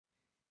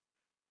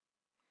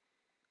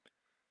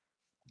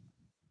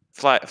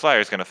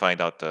Flyer's gonna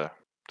find out the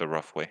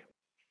rough way.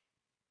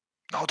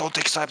 No, don't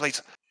take side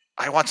blades.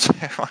 I want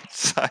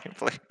side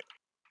blade.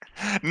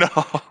 No,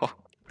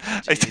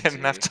 I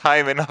didn't have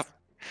time enough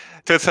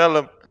to tell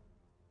him.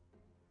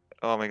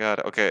 Oh my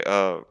god. Okay.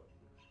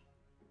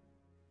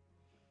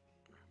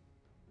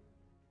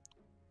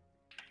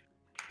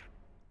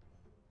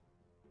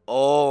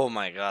 Oh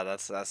my god,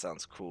 that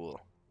sounds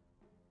cool.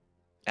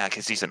 Yeah,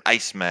 because he's an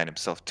Iceman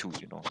himself too.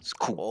 You know, it's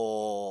cool.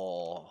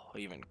 Oh,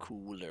 even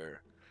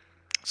cooler.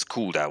 It's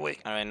cool that way.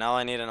 All right, now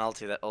I need an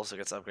ulti that also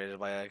gets upgraded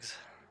by eggs.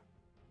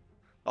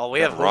 Oh, we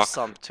That have rock.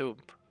 wholesome too.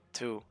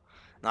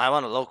 No, I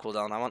want a low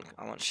cooldown.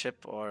 I want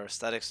ship or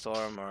static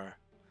storm or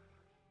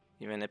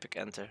even epic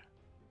enter.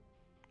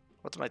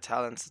 What's my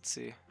talents? Let's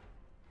see.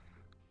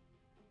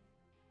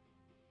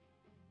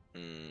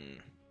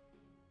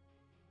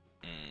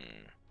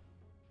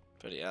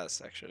 Pretty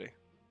ass actually.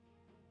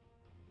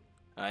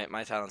 Alright,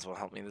 my talents will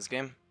help me this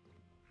game.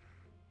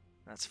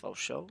 That's faux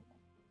show.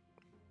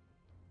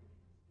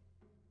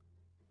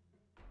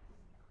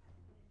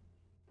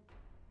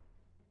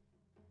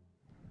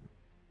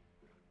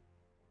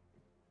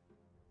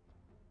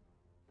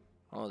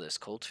 Oh, there's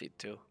cold feet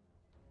too.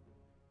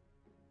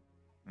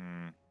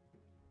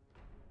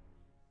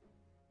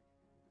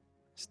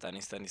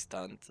 Stunny,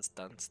 stun.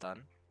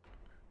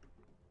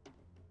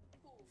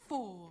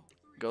 4,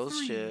 Ghost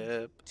 3,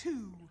 ship.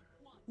 2,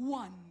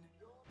 1.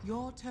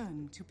 Your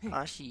turn to pick.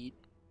 Yazied.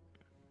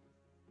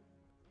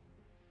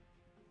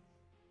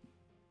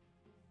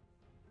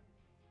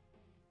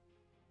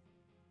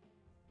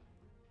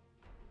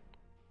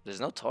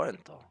 There's no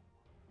torrent though.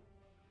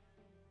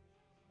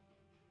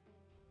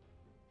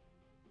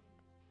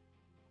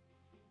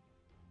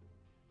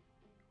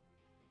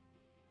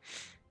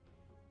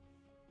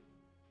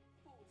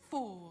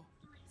 Four,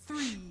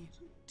 3,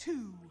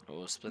 2.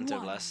 Oh, Splinter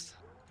 1. Blast.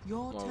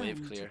 Your More turn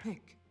wave to clear.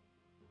 pick.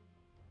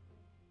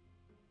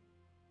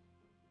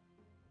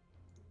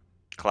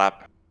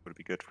 Clap would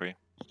be good for you.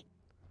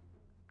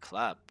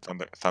 Clap.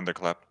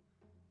 Thunderclap.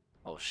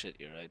 Oh shit,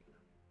 you're right.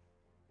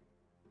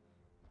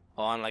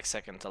 Oh, I'm like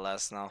second to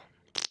last now.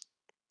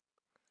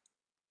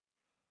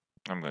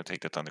 I'm gonna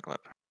take the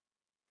thunderclap.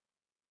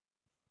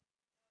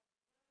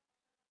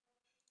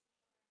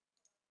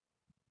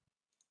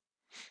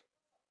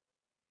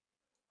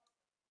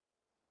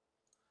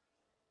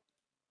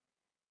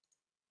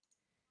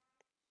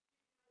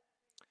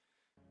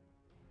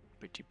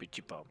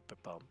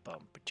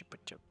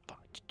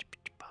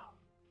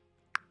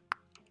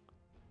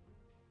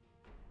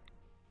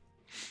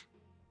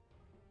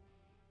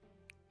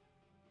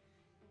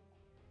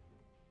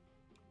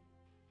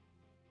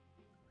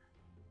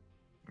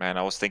 Man,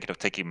 I was thinking of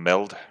taking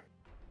meld.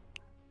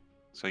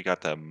 So you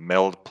got the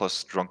meld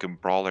plus drunken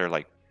brawler,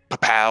 like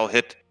pow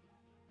hit.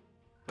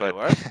 But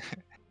what?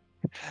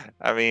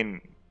 I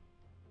mean,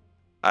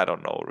 I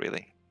don't know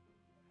really.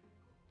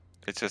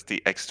 It's just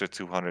the extra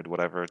 200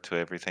 whatever to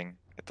everything.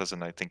 It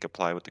doesn't, I think,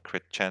 apply with the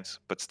crit chance,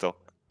 but still.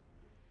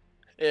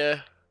 Yeah.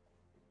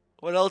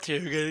 What else are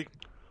you getting?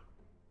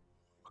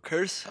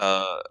 Curse?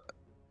 The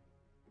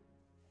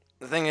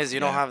thing is, you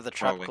don't have the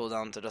trap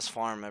cooldown to just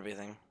farm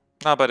everything.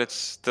 No, but it's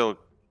still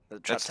The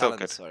trap it's still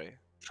talent, good. sorry.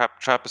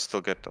 Trap is still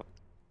good though.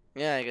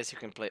 Yeah, I guess you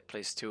can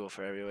place 2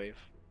 for every wave.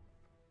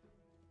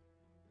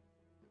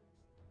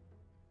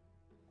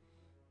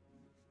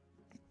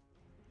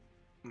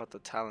 But the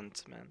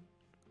talent, man.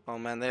 Oh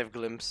man, they have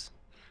glimpse.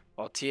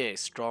 Oh, TA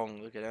is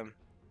strong. Look at him.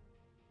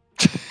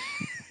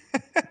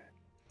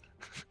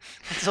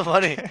 That's so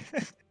funny.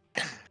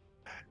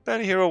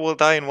 That hero will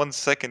die in 1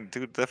 second,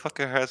 dude. The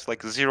fucker has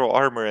like 0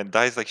 armor and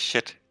dies like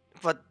shit.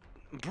 But,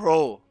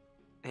 bro,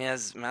 he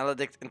has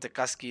Maledict into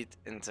Cascade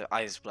into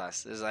Ice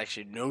Blast. There's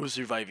actually no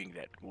surviving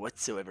that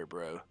whatsoever,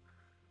 bro.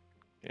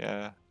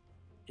 Yeah.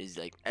 He's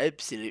like,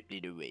 absolutely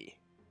no way.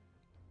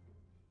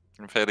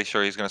 I'm fairly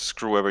sure he's gonna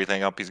screw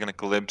everything up. He's gonna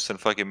glimpse and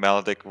fucking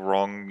maledict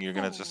wrong. You're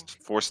gonna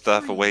just force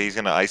stuff away. He's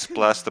gonna ice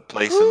blast the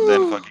place and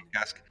then fucking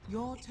cast.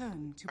 Your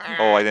turn to pick.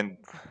 Oh, I didn't.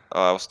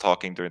 I was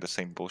talking during the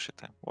same bullshit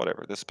time.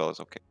 Whatever. This spell is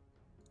okay.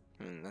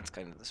 That's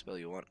kind of the spell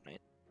you want,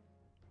 right?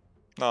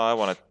 No, I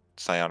want a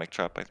psionic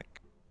trap. I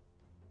think.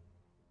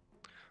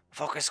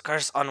 Focus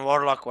curse on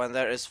Warlock when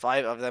there is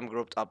 5 of them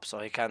grouped up, so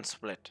he can't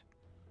split.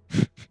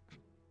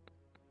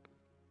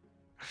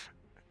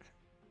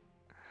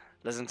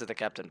 Listen to the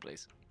captain,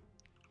 please.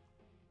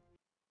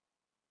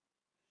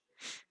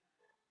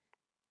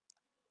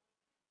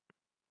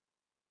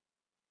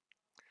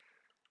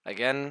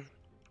 Again,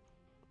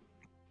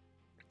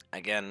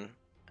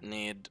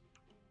 need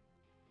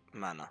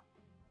mana.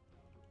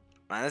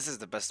 Man, this is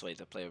the best way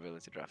to play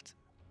ability draft.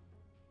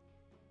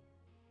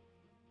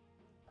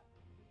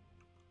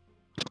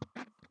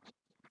 I'm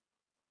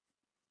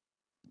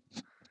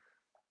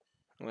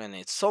gonna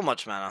need so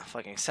much mana.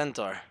 Fucking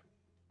centaur.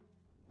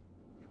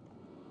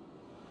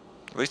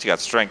 At least you got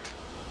strength.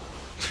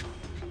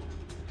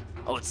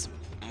 Oh, it's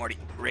Morty.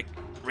 Rick.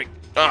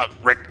 Ah,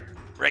 Rick.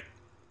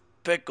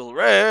 Pickle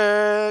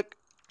Rick.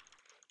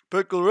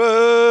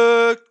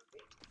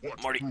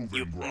 Morty.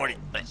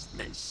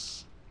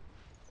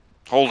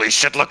 Holy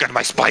shit, look at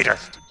my spider!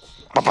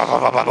 What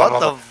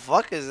the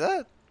fuck is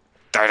that?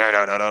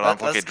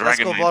 Let's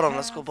go bottom,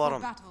 let's go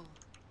bottom.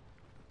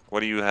 What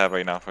do you have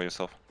right now for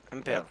yourself?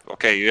 Impale.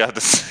 Okay, you have the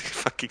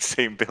fucking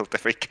same build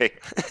every game.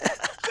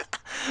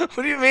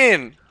 What do you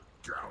mean?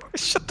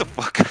 Shut the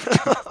fuck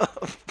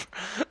up.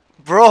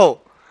 Bro.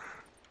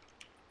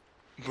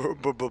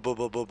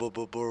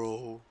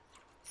 Bro.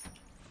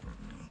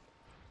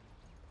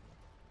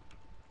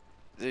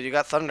 Dude, you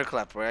got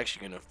Thunderclap. We're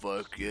actually gonna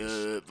fuck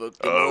you up.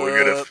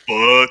 We're gonna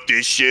fuck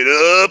this shit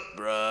up.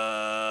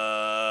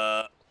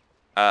 Bruh.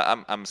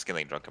 I'm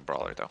skilling Drunken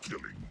Brawler though.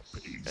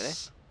 Really?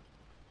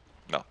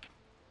 No.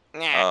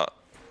 Nah.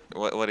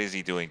 What is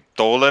he doing?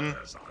 Dolan,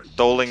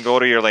 go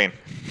to your lane.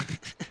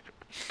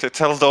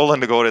 Tell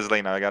Dolan to go to his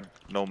lane. I got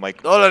no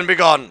mic. Dolan, be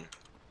gone.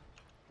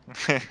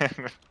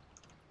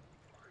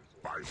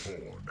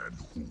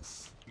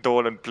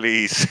 Dolan,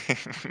 please.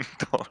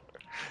 Dolan.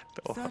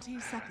 30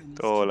 seconds.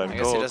 Dolan, I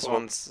guess he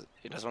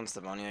just wants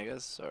the money, I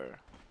guess, or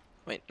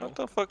wait, no. What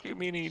the fuck you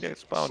mean he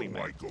needs bounty,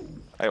 man?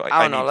 I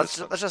don't know. Let's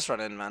just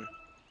run in, man.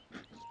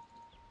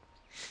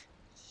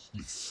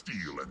 With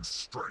steel and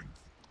strength.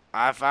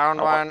 I found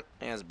one.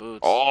 He has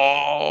boots.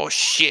 Oh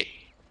shit!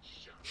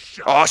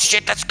 Oh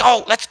shit! Let's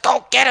go! Let's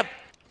go! Get him!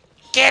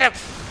 Get him!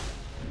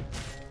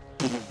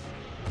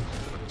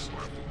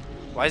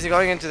 Why is he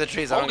going into the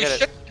trees? I don't get it.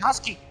 Holy shit,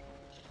 Husky!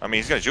 I mean,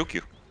 he's gonna juke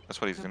you. That's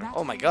what he's gonna.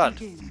 Oh my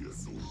god.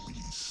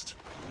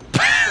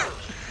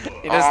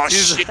 Oh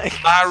shit!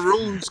 My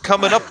rune's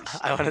coming up.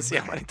 I want to see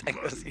how many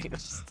tangos he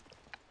used.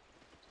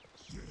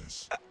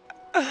 Yes.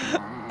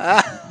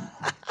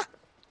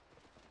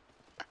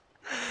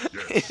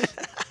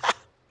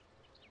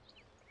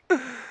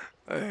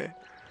 Okay.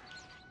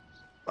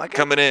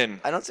 Coming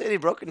in. I don't see any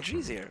broken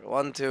trees here.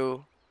 1,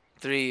 2,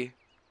 3,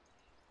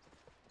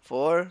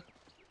 4.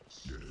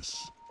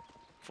 Yes.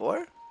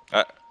 4?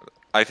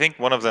 I think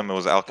one of them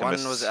was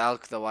Alchemist. One was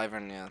Alk, the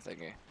Wyvern, yeah,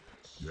 thingy.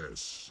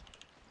 Yes.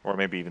 Or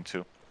maybe even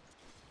 2.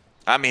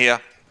 I'm here.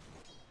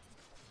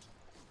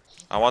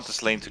 I want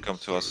this lane to come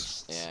to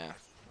us. Yeah,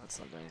 let's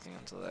not do anything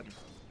until then.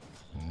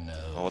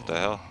 No. Oh, what the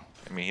hell?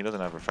 I mean, he doesn't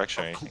have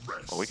reflection or anything.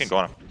 Well, we can go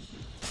on him.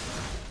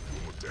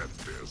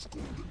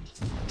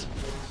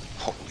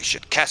 Holy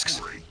shit, casks!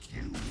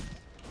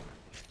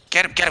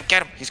 Get him, get him,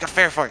 get him! He's got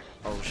fair fire!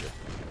 Oh shit.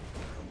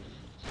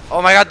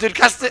 Oh my god, dude,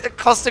 caustic works!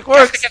 Caustic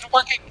is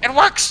working! It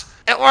works!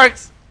 It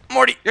works!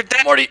 Morty! You're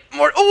dead! Morty!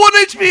 Oh,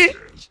 1 HP!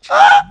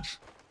 Ah!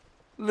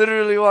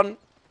 Literally 1.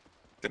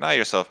 Deny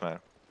yourself, man.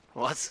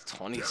 What?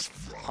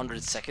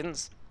 100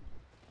 seconds?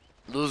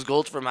 Lose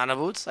gold for mana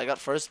boots? I got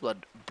first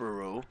blood,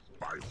 bro.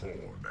 By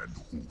horn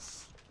and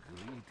hoof.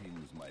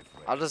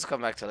 I'll just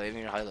come back to lane,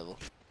 you're high level.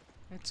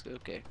 It's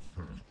okay.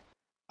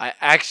 I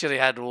actually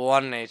had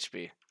 1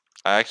 HP.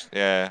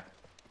 Yeah.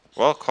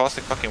 Well,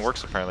 caustic fucking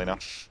works apparently now.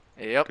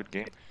 Yep. Good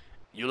game.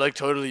 You like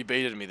totally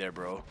baited me there,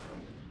 bro.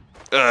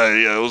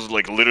 Yeah, it was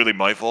like literally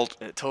my fault.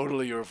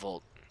 Totally your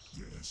fault.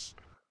 Yes.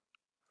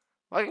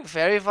 Fucking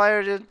fairy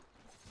fire, dude.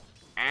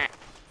 I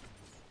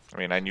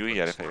mean, I knew he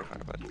had a fairy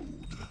fire, but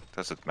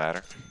does it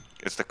matter?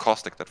 It's the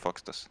caustic that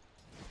fucks us.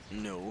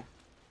 No.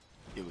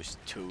 It was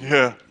totally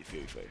Yeah.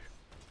 fairy fire.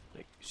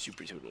 Like,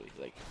 super totally.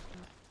 Like,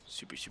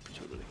 super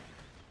totally.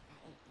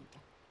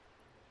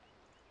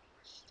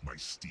 My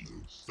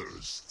steel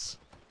thirsts.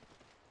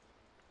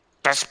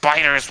 The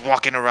spider is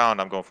walking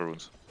around. I'm going for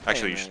runes.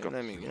 Actually, Hey, you should go.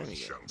 Let me go.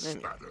 Shall Let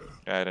me. spatter.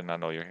 Yeah, I did not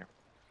know you're here.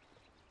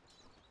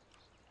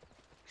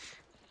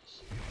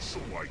 So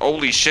I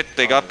Holy shit,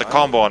 they got the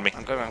combo on me.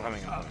 I'm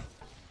coming.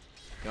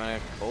 You wanna...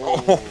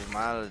 Oh,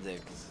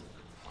 maledict.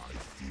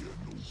 fear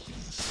no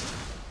beast.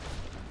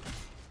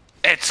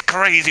 It's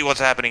crazy what's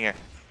happening here.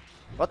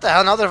 What the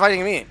hell? Now they're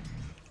fighting me.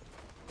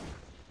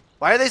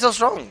 Why are they so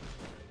strong?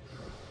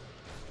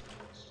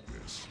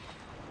 Yes.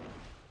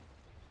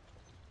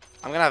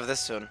 I'm gonna have this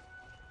soon.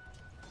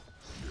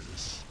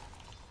 Yes.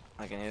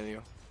 I can heal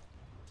you.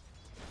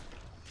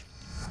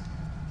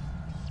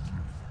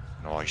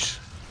 Nice.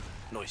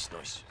 Nice,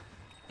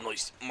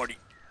 Marty.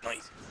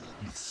 Nice.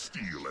 With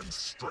steel and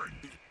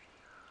strength.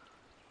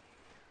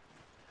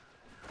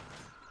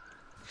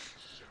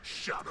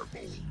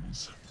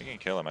 Shatterbones. You can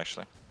kill him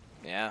actually.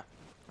 Yeah,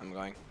 I'm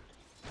going.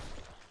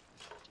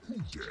 Who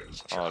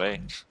dares Oh,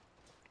 challenge?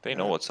 they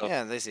know what's up.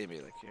 Yeah, they see me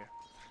like here.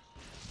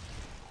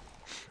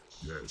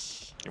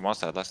 Yes. He wants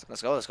that last.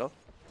 Let's go.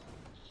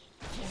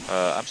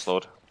 I'm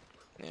slowed.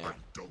 Yeah. A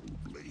double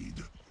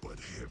blade, but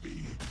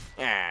heavy.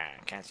 Yeah,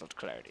 cancelled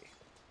clarity.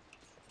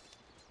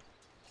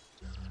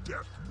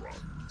 Death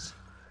runs.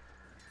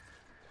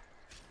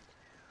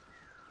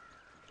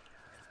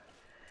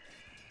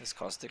 This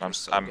caustic. I'm is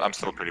so I'm good.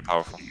 still pretty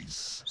powerful,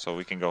 Peace. so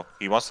we can go.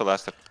 He wants the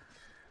last hit.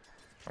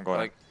 I'm going.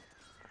 Like,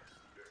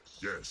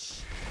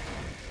 Yes.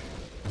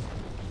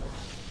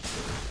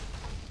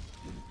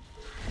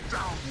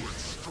 Downward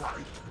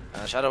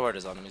strike. Shadow Word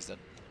is on him. He's dead.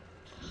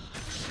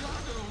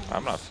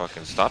 I'm not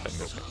fucking stopping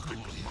this guy. Thick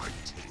of my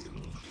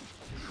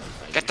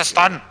tail. Get the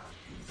stun!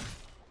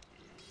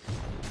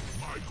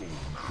 My goal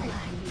now.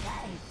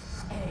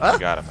 Huh? You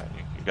got him, man.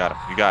 You got him.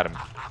 You got him.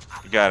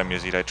 You You got him,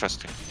 Yazied. I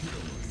trust you.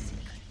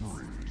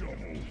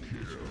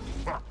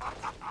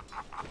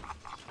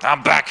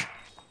 I'm back!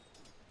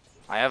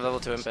 I have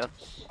level 2 impale.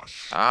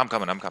 I'm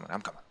coming.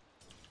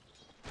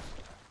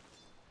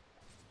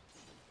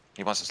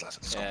 He wants his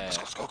lessons. Let's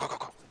go. Let's go.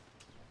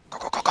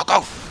 Go.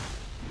 Go.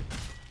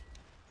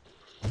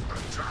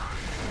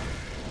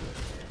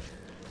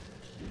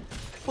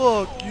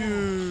 Fuck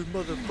you,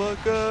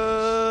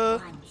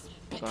 motherfucker!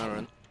 Go on,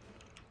 run.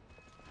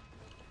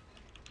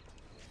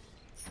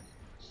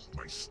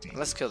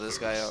 Let's kill this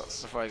guy out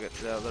before I get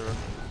to the other room.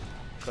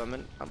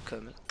 I'm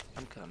coming.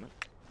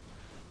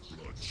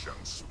 Blood shall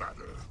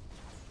spatter.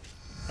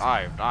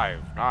 Dive.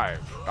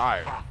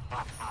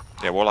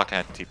 Yeah, Warlock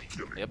can't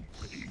TP. Yep.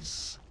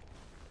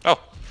 Oh,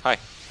 hi.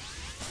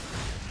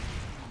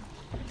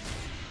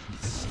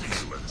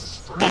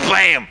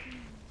 Blam!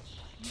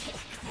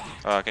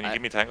 Can you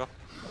give me Tango?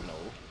 No.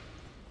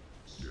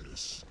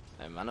 Yes.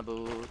 I have mana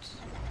boots.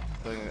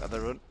 Going the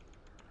other room.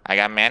 I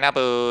got mana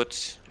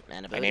boots.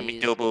 Mana My name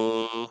is booties.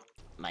 Dubu.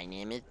 My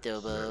name is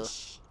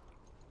Dobo.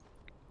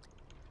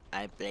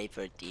 I play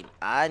for Team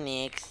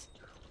Onyx.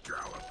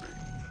 Galloping.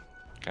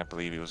 Can't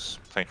believe he was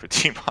playing for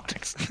Team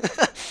Onyx.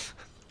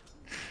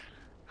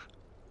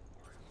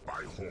 By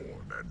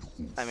horn and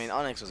hoof. I mean,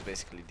 Onyx was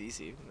basically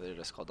DC. They're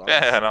just called Onyx.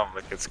 Yeah, no,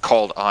 like it's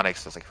called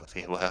Onyx. I was like, what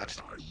the what?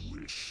 I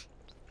wish.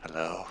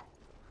 Hello.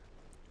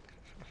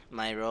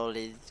 My role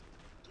is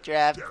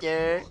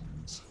Drafter.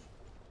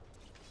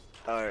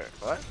 Or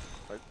what?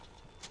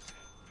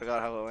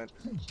 Forgot how it went.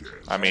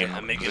 I mean,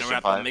 I'm making a position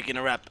rap. 5. I'm making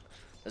a rap.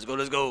 Let's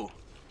go.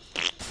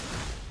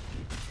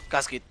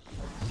 Casket.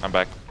 I'm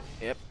back.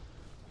 Yep.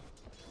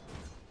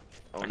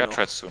 Oh, I got no.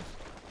 threats soon.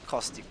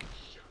 Caustic.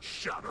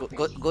 Shadow.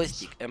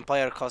 Ghostic.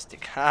 Empire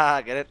Caustic.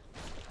 Haha, get it?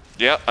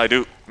 Yeah, I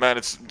do. Man,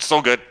 it's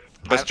so good.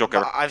 Best joke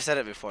ever. I've said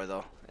it before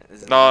though.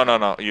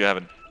 No, you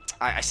haven't.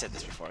 I said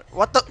this before.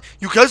 What the?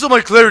 You cancel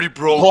my clarity,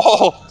 bro.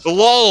 Whoa!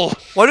 LOL!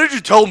 Why did you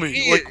tell me?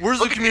 Yeah, Like, where's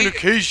the look at me.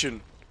 communication?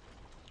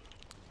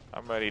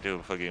 I'm ready to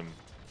fucking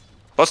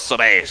bust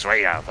some ass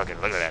right now. Fucking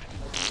look at that.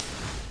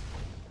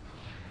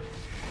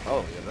 Oh,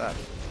 you have that.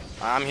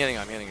 I'm hitting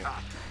you.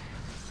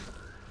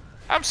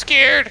 I'm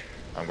scared.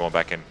 I'm going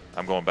back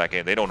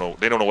in. They don't know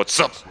what's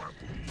up.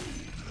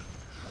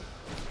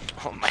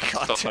 Oh my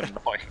god, So dude.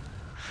 annoying.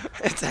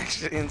 It's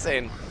actually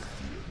insane.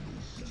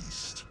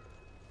 Let's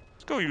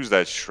go use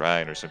that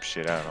shrine or some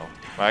shit. I don't know.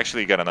 I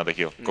actually got another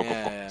heal. Go.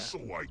 Yeah. So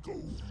I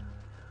go.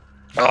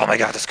 Oh my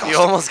god, this You cost.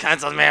 almost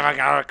cancelled me. I'm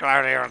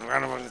clarity.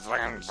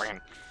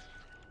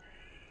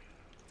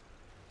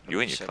 You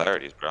and your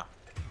clarities, bro.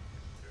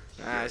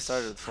 I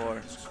started with 4.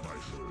 My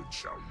herd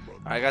shall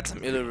run. I got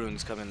some Ilu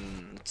runes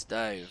coming. Let's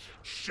dive.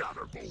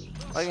 Shatterbolt.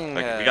 Fucking,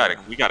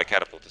 Like, we gotta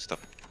catapult this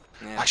stuff.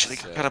 yeah, Actually,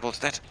 it's, catapult's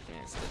dead.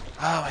 yeah, it's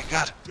Oh my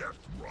god, Death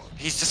run.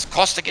 he's just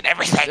caustic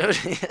everything. Dude,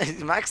 he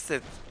maxed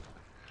it.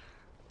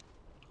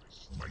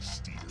 My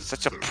steel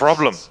Such a thirsts.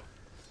 problem.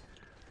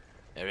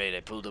 Alright, I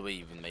pulled away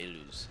even may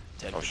lose.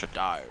 Tell Oh, me shit.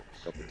 die.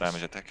 Double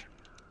damage attack.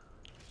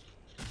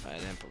 I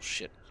didn't pull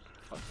shit.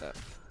 Fuck that.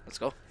 Let's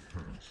go.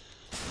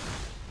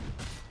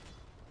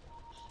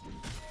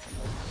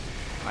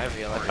 I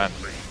feel like Man,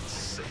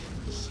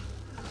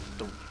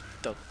 Dum,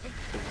 dum,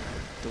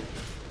 dum.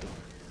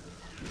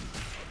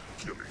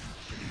 Killing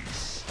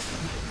peace.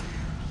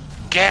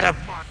 get him!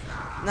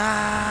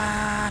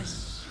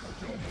 Nice.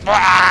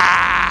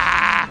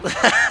 Ah!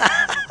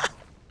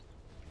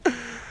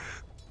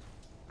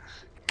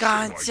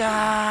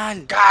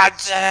 Cancel.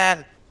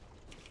 Godsend!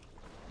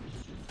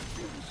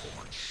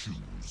 My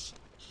shoes.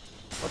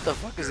 What the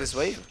fuck is this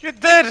wave? You're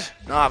dead!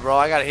 Nah, bro,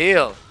 I gotta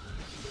heal.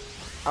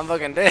 I'm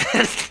fucking dead.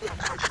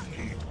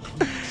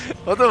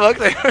 What the fuck?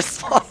 They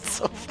respond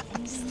so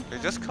fast. They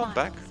just come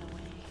back.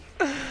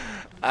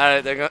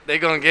 Alright, they're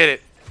gonna get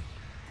it.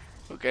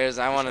 Who cares?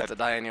 I wanted to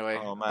die anyway.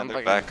 Oh man, I'm they're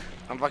fucking, back.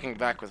 I'm fucking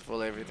back with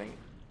full everything.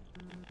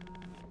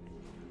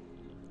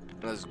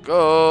 Let's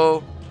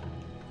go.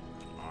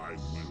 I will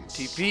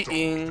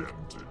TP-ing.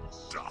 stop them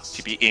to dust.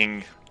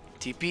 TP-ing.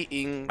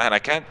 TP-ing. Man, I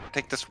can't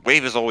take this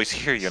wave is always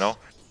here, you know?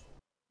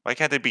 Why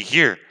can't they be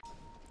here?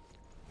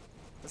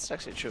 That's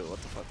actually true.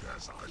 What the fuck?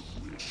 As I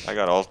wish. I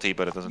got ulti,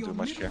 but it doesn't do Your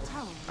much middle here.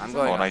 tower I'm is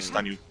going Oh, on. nice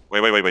stun you.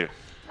 Wait.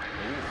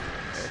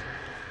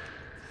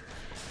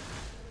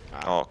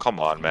 Oh, come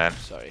on, man.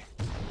 Sorry.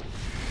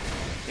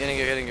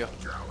 Hitting you.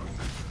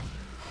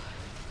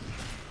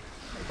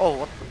 Oh,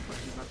 what the fuck?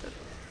 He's not dead.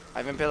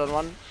 I've impaled on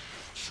one.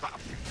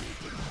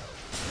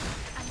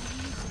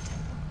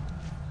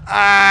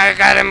 I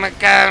got him. I'm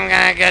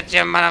gonna get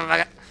you,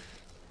 motherfucker.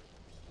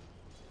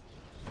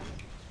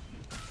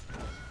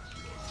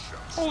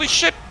 Holy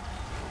shit!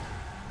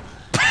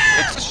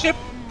 It's a ship!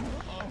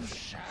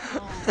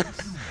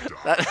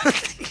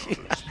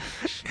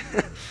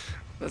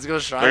 Let's go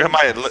shrine.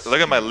 Look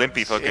at my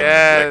limpy fucking.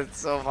 Yeah, leg. it's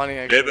so funny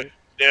actually.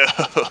 No,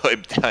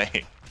 I'm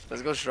dying.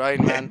 Let's go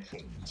shrine, man.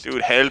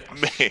 Dude, help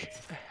me.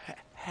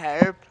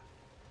 Help.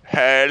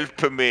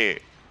 Help me.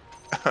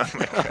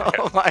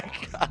 Oh my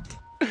god.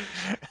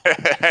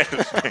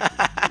 Help me.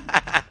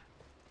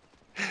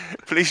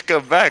 Please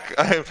come back.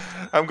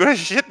 I'm gonna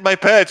shit my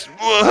pants.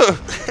 What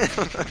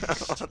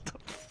the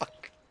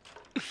fuck?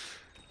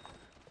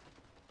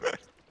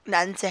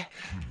 Nancy,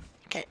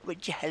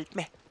 would you help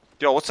me?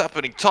 Yo, what's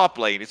happening top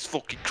lane? It's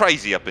fucking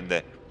crazy up in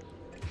there.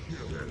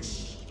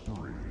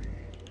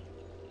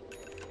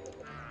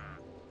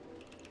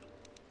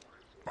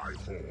 By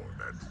horn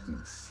and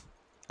hoof.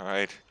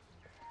 Alright.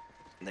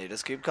 They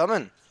just keep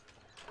coming.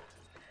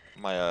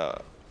 My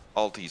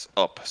ulti's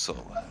up, so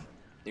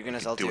You're gonna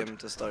do ulti it. him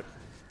to start.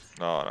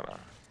 No.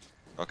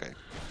 Okay.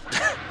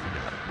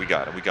 We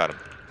got him.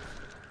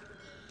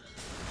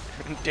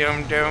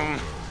 Doom.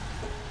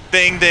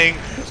 Ding ding.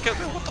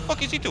 What the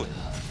fuck is he doing?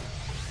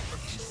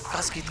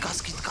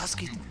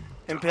 Casket.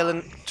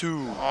 Impaling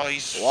 2. Oh,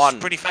 he's 1.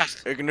 pretty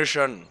fast.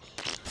 Ignition.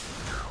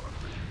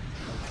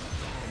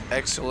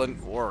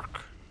 Excellent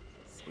work.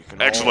 We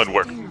can Excellent all-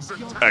 work.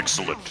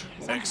 Excellent.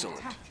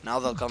 Excellent. Now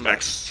they'll come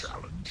back.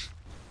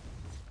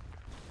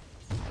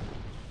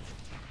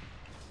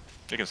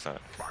 You can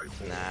start.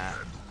 Nah.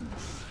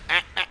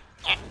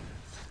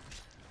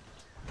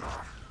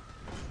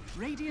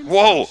 Radiant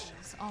Whoa!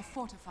 structures are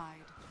fortified.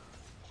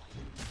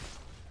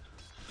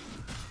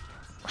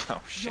 Oh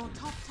shit. Your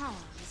top tower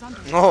is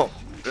under No.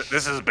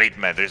 This is bait,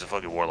 man. There's a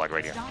fucking warlock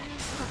right here. dire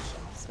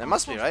structures. There are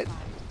must be, right?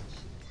 fortified.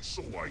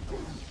 So I go.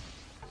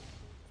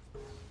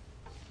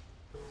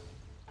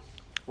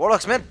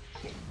 Warlock's mid.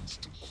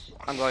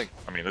 I'm going.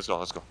 I mean, let's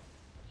go.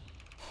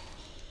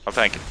 I'm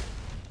tanking.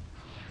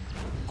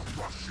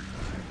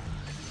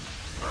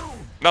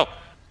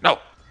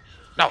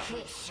 No.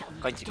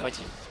 Quite.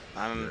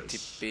 I'm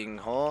tipping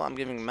home. I'm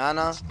giving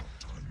mana.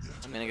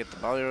 I'm gonna get the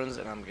bounty runes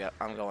and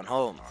I'm going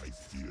home.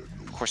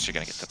 Of course you're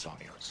gonna get the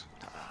bounty runes.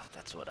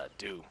 That's what I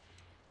do.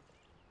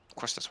 Of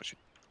course that's what you.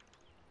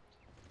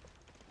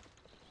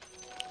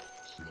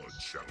 Blood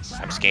shall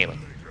I'm scaling.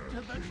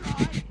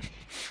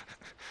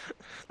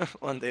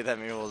 One day that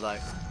me will die.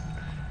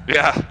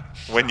 Yeah.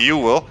 When you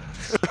will.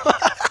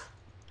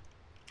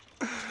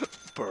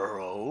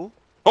 Bro.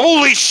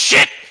 Holy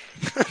shit!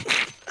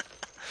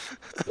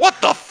 What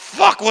the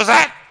fuck was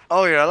that?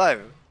 Oh, you're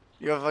alive.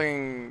 You're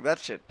fucking that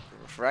shit.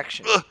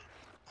 Refraction. Ugh.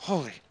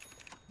 Holy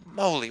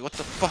moly! What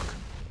the fuck?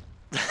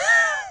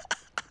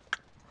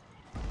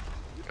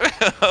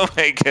 Oh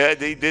my god!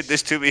 They did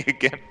this to me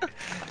again.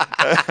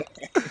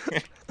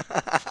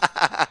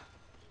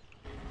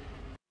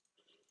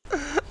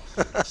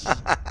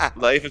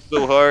 Life is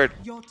so hard.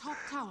 Your top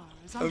tower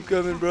is I'm under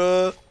coming, attack.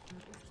 bro.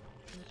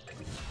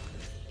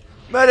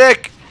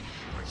 Medic!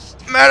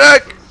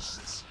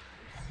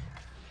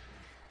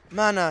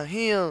 Mana,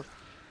 heal.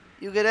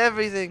 You get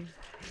everything.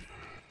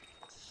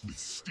 with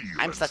steel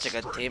I'm and such a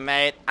good strength.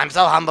 teammate. I'm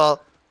so humble.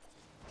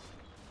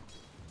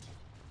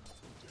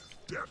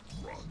 Death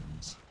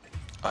runs.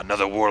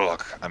 Another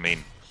warlock. I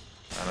mean,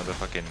 another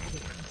fucking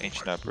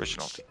ancient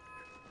apparition ulti.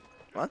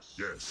 What?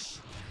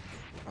 Yes.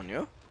 On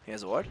you? He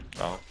has a ward?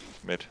 Oh,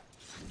 mid.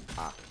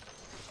 A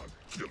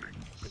killing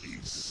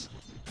pace.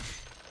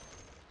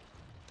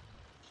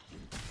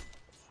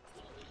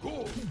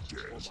 Who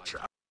dares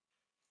challenge?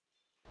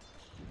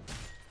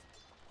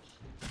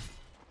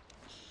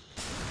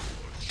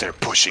 They're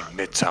pushing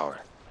mid tower.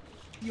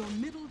 Your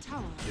middle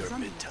tower is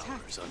under attack.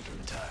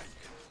 under attack.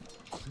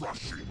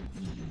 Crushing.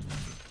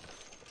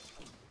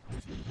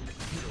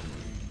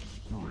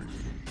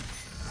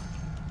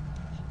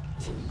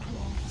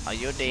 Are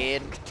you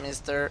dead,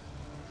 mister?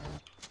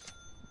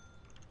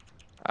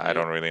 I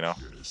don't really know.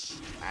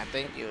 I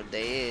think you're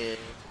dead.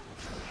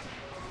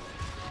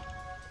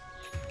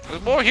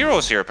 There's more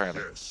heroes here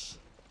apparently. Yes.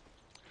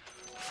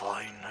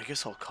 Fine, I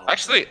guess I'll call.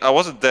 Actually, I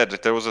wasn't dead.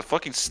 There was a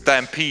fucking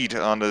stampede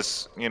on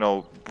this, you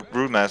know,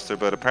 Broodmaster,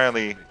 but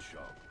apparently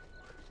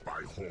By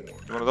horn.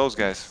 one of those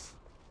guys.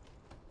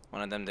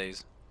 One of them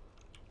days.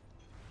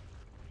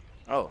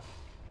 Oh.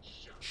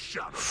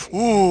 Shadow.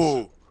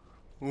 Ooh.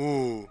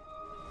 Your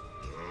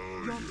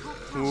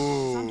top tower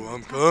is under I'm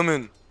attack.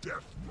 coming. Death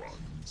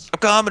runs. I'm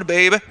coming,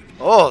 baby.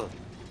 Oh.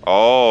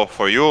 Oh,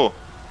 for you.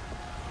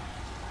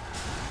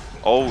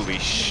 Holy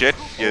shit,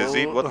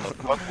 Yazied, what the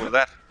fuck was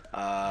that?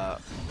 Uh.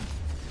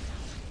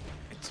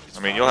 I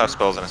mean, you'll have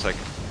spells in a second.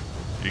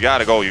 You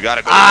gotta go, you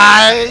gotta go.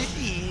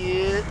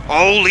 Shit.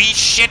 Holy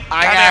shit!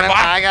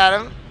 I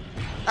got him.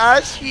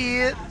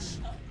 Shit.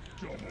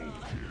 Double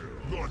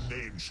kill. Your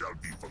name shall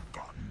be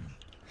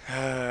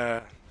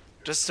forgotten.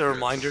 Just a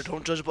reminder,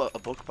 don't judge a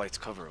book by its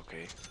cover,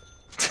 okay?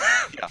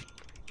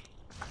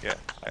 Yeah,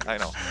 I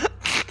know.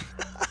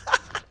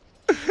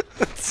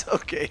 It's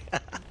okay.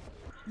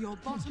 Your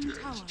bottom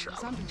tower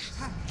is under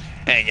attack.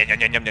 Hey, yum, yum,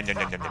 yum, yum, yum, yum,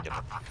 yum, yum.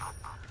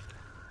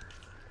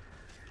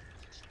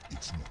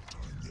 It's not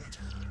done yet.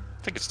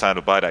 I think it's time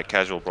to buy that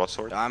casual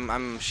broadsword.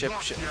 I'm ship.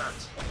 Yet.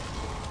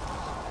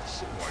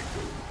 So I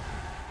go.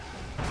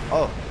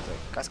 Oh,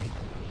 Kaski.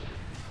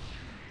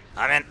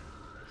 I'm in.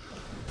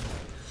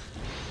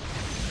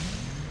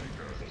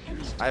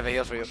 I have a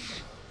heal for you.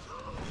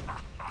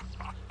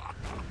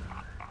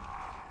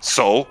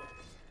 So?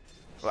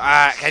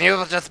 Can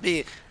you just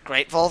be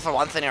grateful for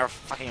once in your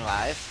fucking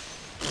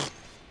life?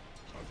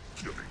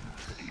 Killing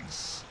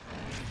pace.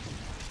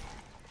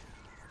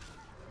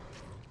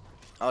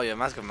 Oh, you have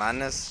Mask of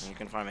Madness, and you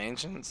can farm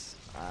Ancients?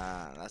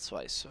 That's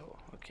why so.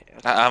 Okay.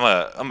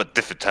 I'm a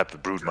different type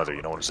of brood mother,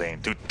 you know what I'm saying?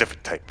 Dude,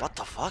 different type. What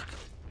the fuck?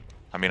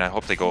 I mean, I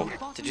hope they go...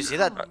 Did you see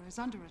that?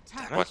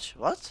 What?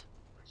 What?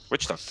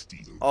 Witch Doctor.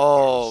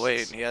 Oh,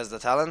 wait, he has the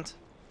talent?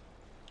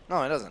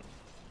 No, he doesn't.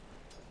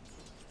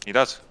 He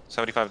does.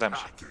 75 damage.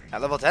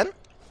 At level 10?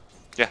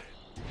 Yeah.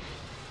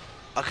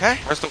 Okay.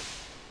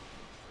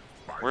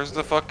 Where's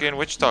the fucking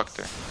Witch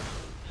Doctor?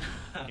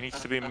 He needs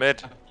to be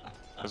mid.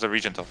 There's a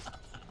Regent up.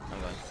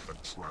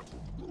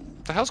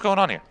 What the hell's going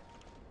on here?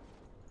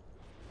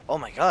 Oh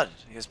my god,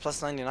 he has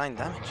plus 99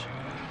 damage.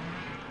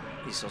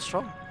 He's so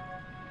strong.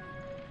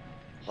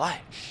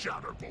 Why?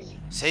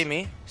 Say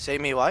me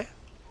why?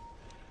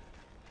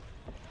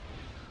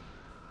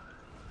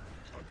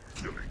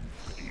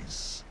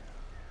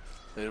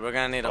 Dude, we're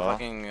gonna need a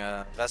fucking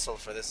vessel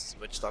for this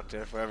Witch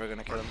Doctor if we're ever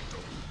gonna kill him.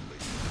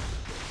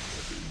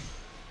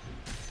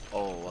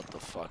 Oh, what the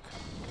fuck?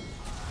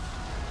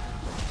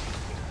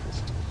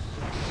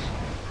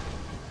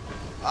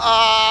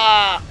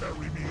 Ah!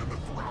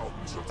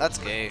 That's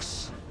gay.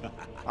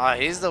 Ah,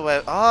 he's the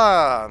web.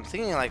 Ah, I'm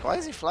thinking like, why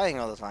is he flying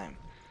all the time?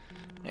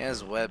 He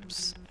has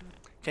webs.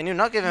 Can you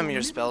not give him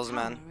your spells,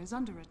 man? Is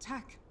under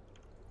attack.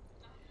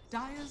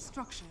 Dire's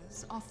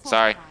structures are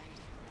Sorry.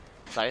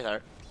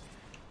 Sorry.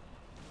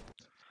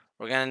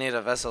 We're gonna need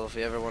a vessel if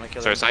we ever want to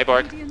kill Sorry, him.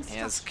 Cyborg. He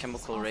has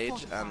Chemical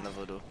Rage and the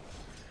Voodoo.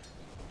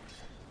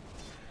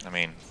 I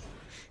mean,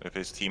 if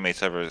his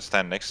teammates ever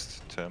stand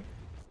next to him,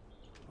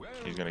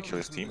 he's gonna kill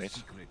his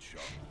teammates.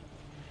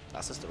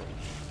 That's the story.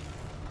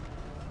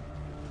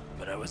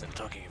 But I wasn't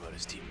talking about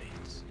his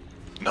teammates.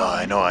 No,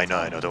 I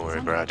know. Don't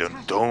worry, bro.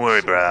 Don't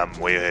worry, bro. I'm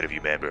way ahead of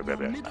you, man, bro.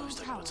 I was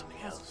talking about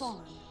something else.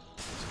 Something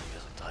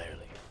else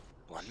entirely.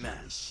 One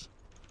mass.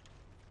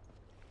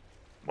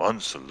 One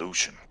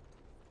solution.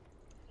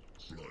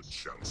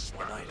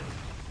 One item.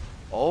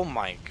 Oh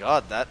my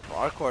god, that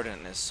R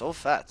coordinate is so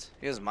fat.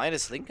 He has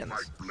Midas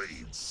Lincolns.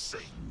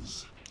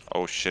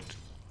 Oh shit.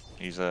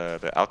 He's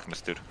the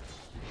alchemist dude.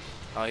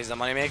 Oh, he's the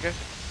moneymaker?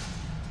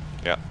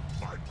 Yeah.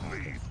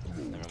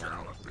 Never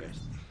mind. Okay.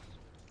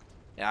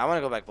 Yeah, I want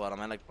to go back bottom.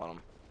 I like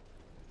bottom.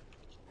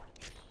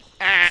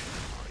 I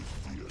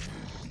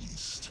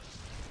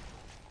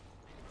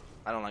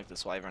don't like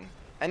this wyvern.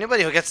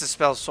 Anybody who gets this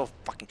spell is so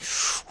fucking...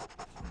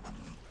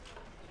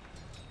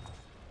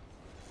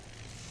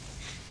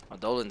 Oh,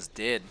 Dolan's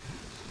dead.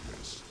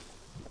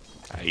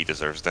 He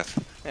deserves death.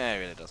 Yeah,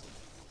 he really does.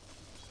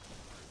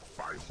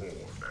 By horn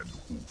and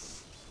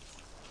hoof.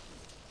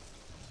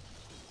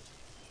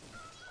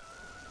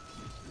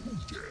 Who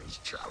dares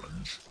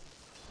challenge?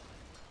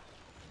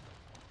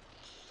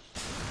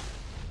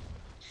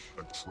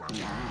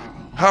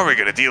 How are we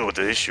gonna deal with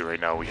the issue right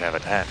now we have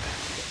at hand?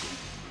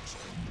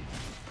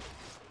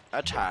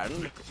 At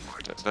hand?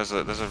 There's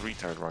a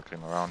retard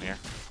rocking around here.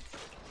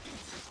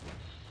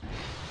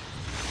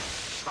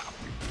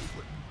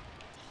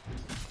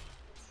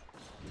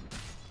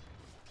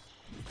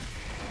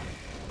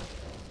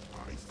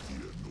 I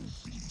fear no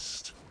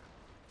beast.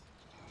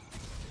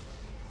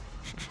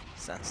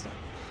 Sandstone.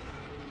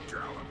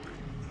 Galloping.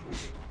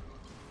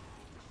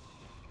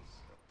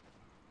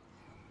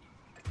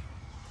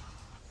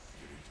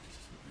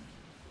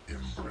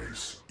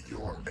 Embrace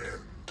your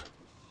end.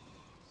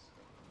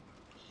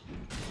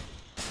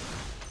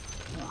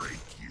 Break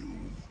you.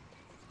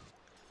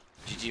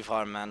 GG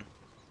farm, man.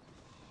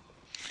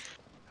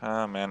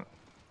 Ah, man.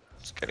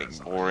 It's getting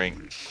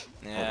boring.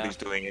 Yeah. Nobody's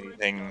doing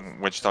anything.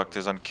 Witch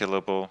Doctor's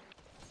unkillable.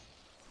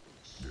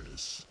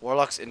 Yes.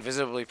 Warlock's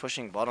invisibly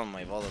pushing bottom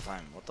wave all the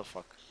time. What the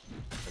fuck?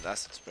 With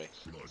acid spray.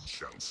 Blood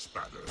shall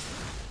spatter.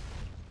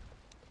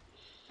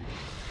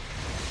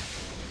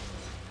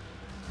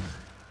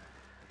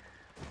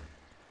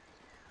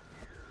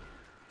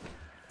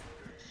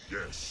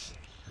 Yes.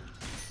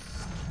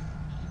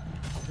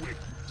 Quick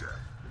death.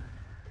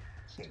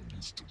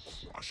 Bones to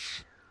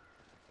crush.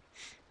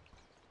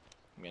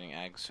 I'm getting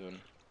ag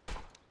soon.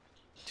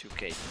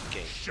 2k,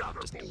 2k, Shatter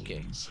just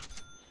 2k. bones.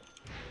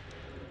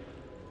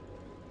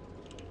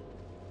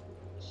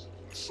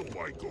 So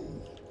I go.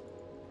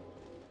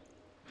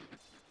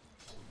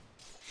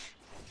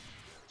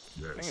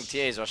 I think Yes. TA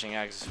is rushing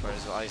ags for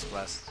his ice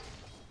blast.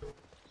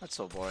 That's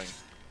so boring.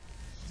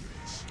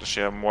 Does she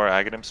have more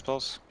Aghanim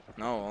spells?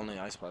 No, only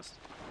ice blast.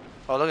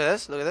 Oh, look at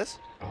this! Look at this!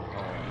 Oh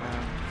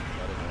man,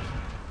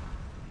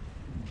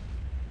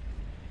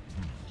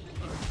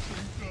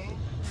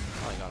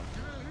 oh, I got him.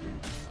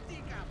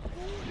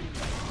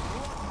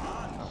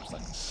 Oh,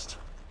 I'm stuck.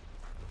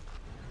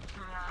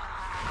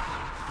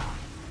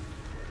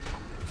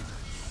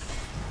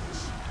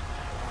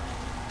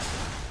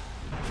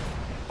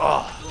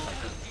 Oh!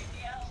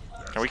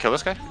 Can we kill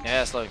this guy?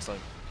 Yeah, slow.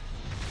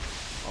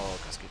 Oh,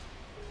 Kasky.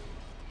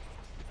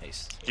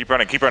 Haste. Keep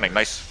running.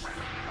 Nice.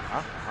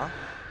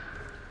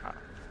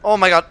 Oh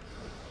my god!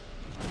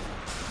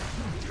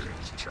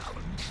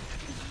 Challenge.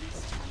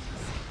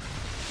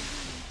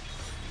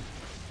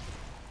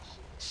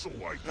 So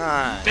I go.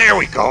 Nice. There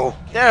we go.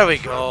 There we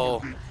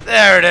go.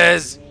 There it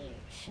is.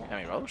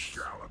 Can we Roche?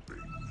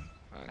 Galloping.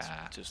 Oh,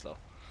 that's too slow.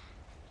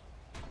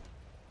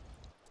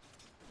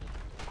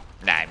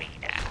 Nah, me,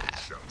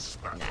 Shall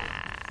spatter.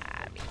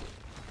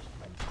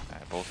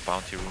 both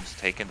bounty rooms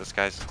taken. This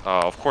guy's.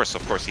 Of course.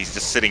 He's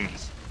just sitting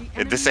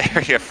The in this enemy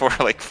area for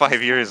like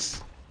 5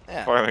 years,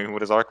 Yeah. farming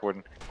with his Arc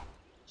Warden.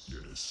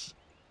 Yes.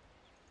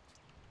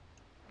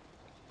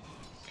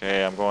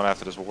 Okay, I'm going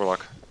after this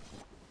Warlock.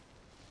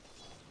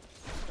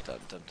 Dum,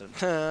 dum, dum,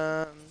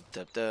 dum,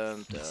 dum,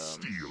 dum, dum.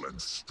 Steel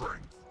and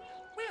strength.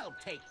 We'll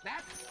take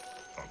that.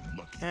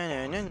 Unlucky.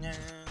 Na, na, na, na.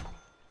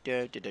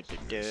 Da, da, da, da,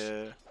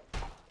 da.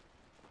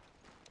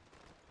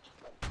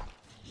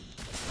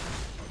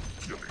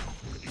 Killing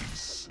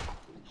ace.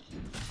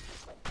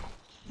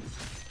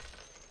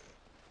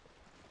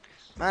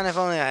 Man, if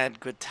only I had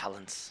good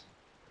talents.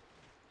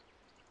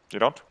 You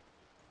don't?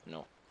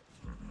 No.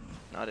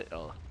 Not at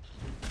all.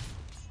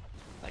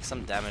 Like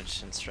some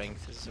damage and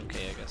strength is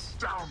okay, I guess.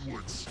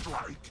 Downward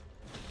strike.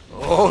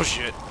 Oh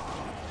shit.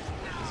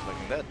 He's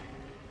fucking dead.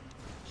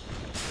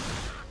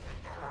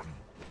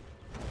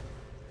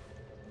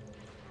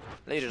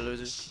 Later,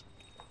 losers.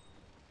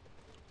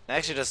 I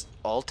actually just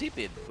all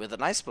TP'd with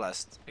an Ice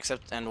Blast,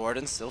 except and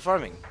Warden's still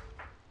farming.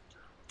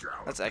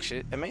 That's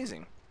actually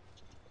amazing.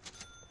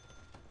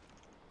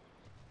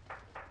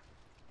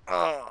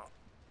 Oh.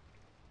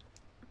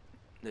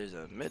 There's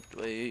a mid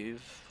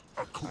wave.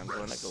 I'm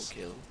gonna go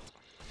kill.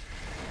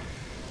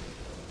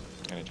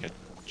 I need to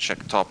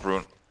check top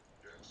rune.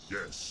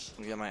 Yes.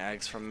 Get my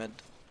eggs from mid.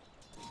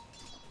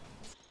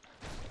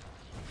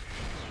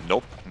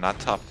 Nope, not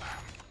top.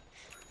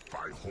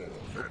 By horn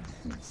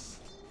and hoof.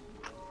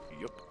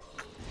 Yup.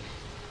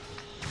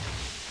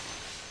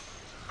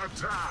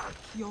 Attack.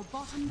 Your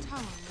bottom tower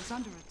is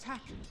under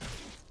attack.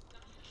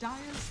 Dire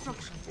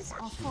structures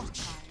are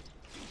fortified.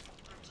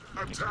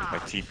 My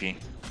Attack. TP.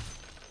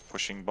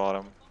 Pushing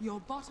bottom.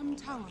 Your bottom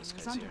tower is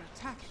guy's under here.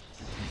 attack.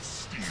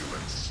 Steel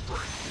and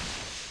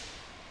strength.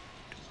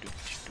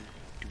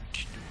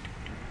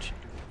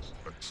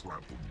 A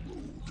trampled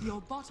road.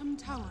 Your bottom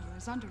tower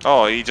is under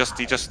Oh, attack.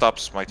 he just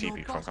stops my Your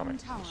TP from bottom coming.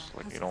 tower It's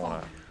like has you don't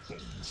wanna.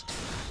 fallen. Bones to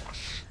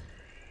crush.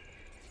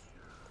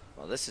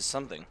 Well, this is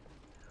something.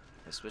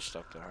 A switch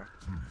doctor, huh?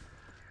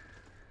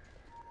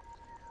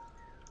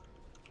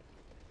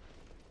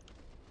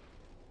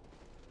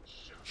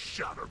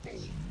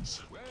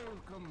 Shatterbones.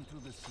 Welcome to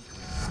the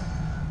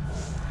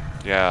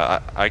secret.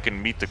 Yeah, I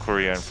can meet the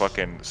courier and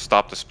fucking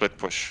stop the split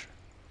push.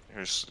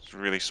 He's a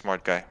really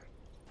smart guy.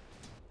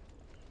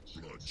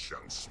 Blood shall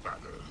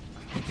spatter.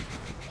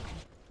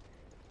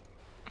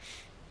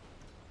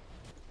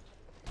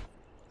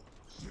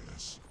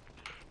 Yes.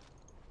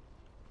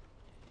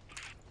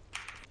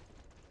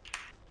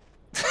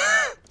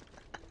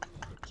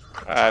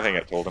 I think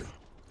I told him.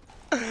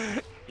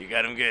 You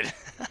got him good.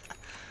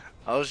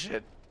 Oh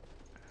shit.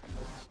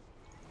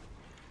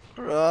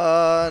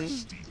 Run!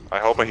 I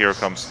hope a hero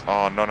comes.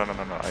 Oh no.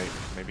 I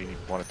maybe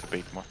wanted to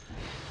bait more.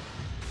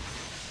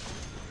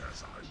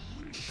 As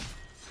I wish.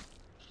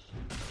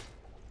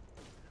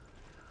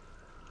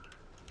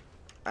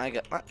 I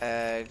got my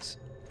eggs.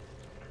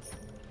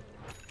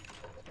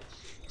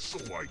 So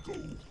I go.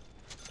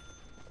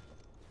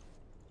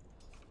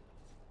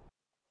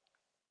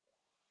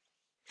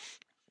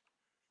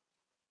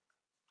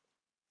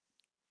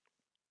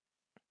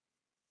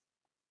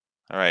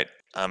 All right,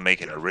 I'm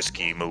making a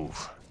risky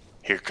move.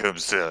 Here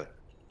comes the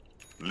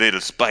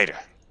little spider.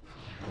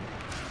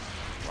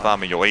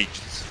 Farming your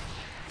agents.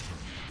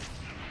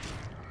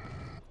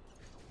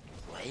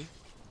 Wait.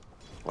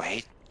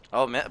 Wait.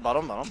 Oh,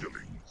 bottom. Killing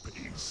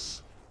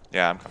pace.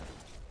 Yeah, I'm coming.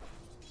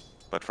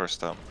 But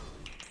first,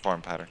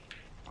 farm pattern.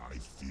 I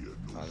fear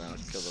no Oh, no,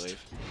 kill the beast.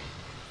 wave.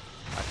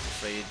 I'm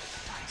afraid.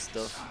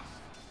 Stuff.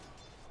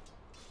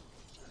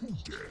 Who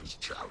dares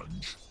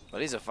challenge?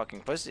 But he's a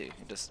fucking pussy.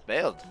 He just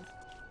bailed.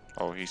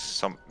 Oh, he's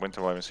some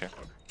winter wyverns here.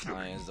 Oh,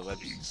 he has the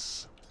webs.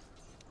 Ace.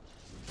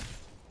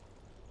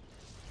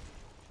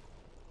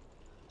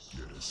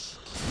 Yes.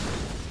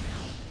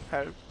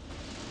 Help.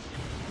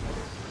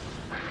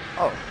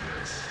 Oh.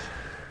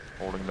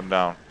 Holding them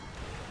down.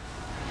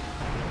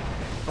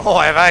 Oh,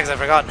 I have eggs, I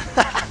forgot.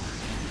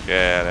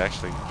 Yeah, they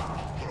actually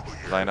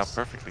line up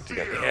perfectly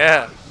together.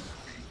 Yeah.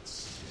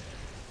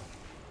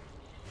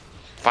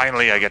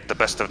 Finally, I get the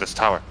best of this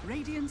tower.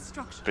 Radiant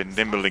structures Been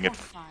nimbling are it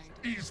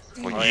fortified.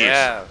 for Oh, years.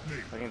 yeah.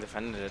 Fucking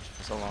defended it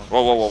for so long.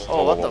 Whoa.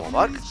 Oh, what the whoa.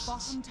 fuck? Enemy's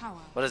bottom tower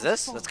What is has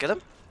this? fallen. Let's kill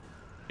him.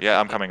 Yeah,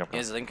 I'm coming up.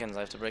 Here's Lincoln's,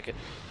 I have to break it.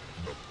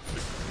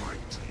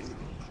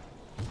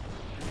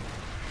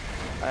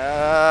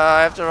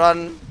 I have to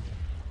run.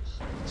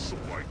 So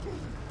I go.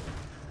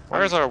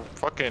 Where's our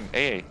fucking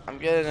AA? I'm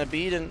getting a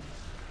beating.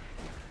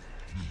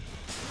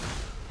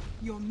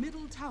 Your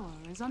middle tower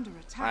is under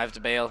attack. I have to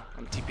bail.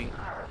 I'm TPing.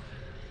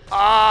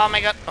 Oh my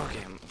god. Okay.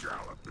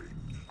 Galloping.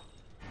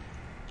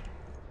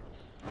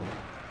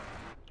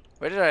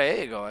 Where did our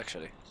AA go,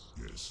 actually?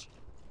 Yes.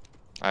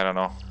 I don't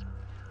know.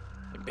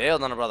 He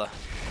bailed on a brother.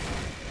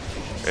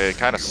 It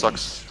kind of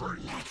sucks.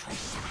 Strength.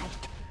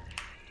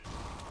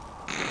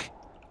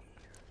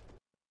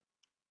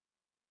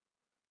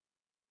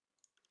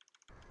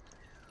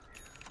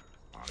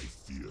 I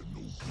fear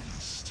no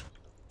beast.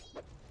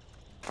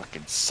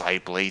 Fucking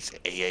side blades,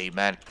 AA,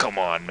 man. Come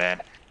on,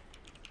 man.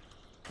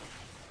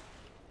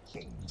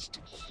 Bones to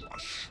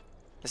crush.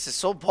 This is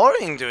so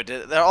boring, dude.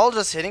 They're all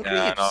just hitting Yeah,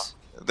 I know. creeps.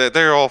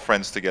 They're all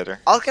friends together.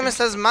 Alchemist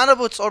has Mana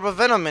Boots Orb of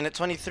Venom minute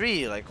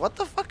 23. Like, what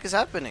the fuck is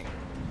happening?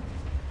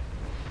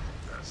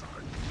 As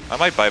I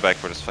might buy back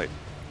for this fight.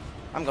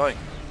 I'm going.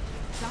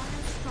 Dire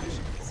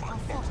structures are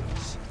fortified.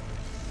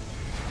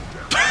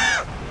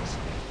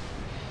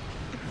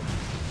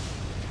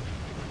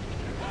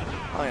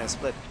 Oh yeah,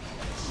 split.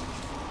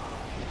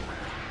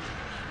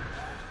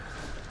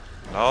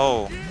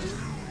 No.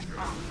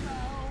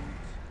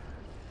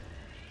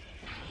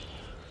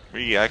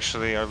 We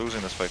actually are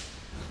losing this fight.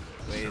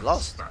 We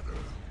lost.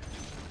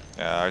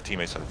 Yeah, our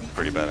teammates are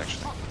pretty bad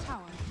actually. Top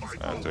tower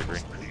is I have to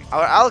agree.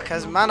 Our Alk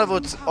has Mana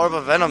Boots Orb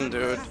of Venom,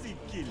 dude.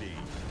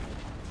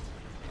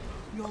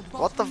 your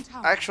What the bottom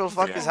tower actual is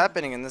fuck is falling.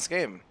 happening in this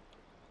game?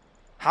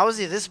 How is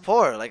he this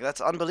poor? Like,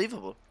 that's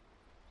unbelievable.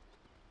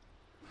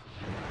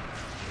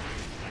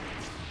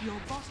 Your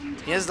bottom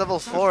He has tower level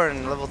is 4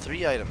 and level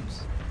 3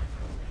 items.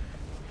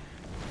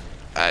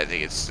 I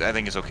think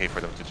it's okay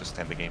for them to just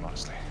end the game,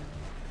 honestly.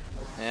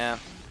 Yeah.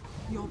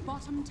 Your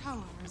bottom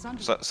tower is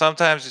under So,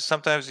 sometimes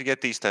you get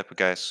these type of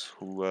guys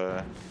who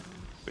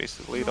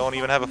basically Your don't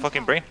even have a bottom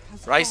fucking tower brain,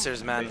 has fallen.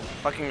 Ricers, man.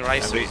 Fucking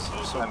Ricers.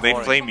 So and they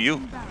boring. blame you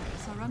Bottom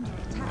barracks are under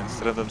attack.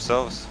 instead of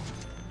themselves.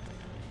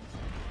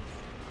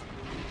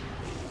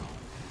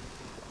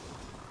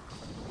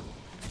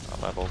 I'll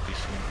have ulti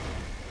soon.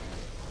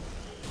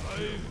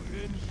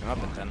 I'm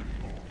up at 10.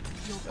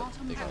 Your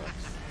bottom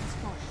barracks is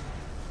fallen.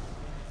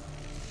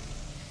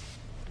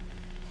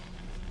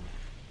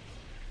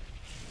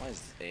 Why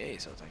is AA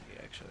so tanky,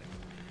 actually?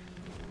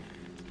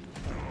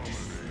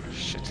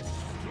 Shit.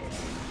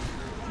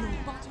 Your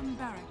bottom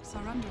barracks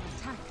are under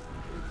attack.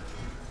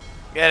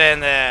 Get in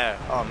there!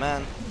 Oh,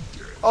 man.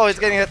 Oh, he's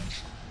getting hit.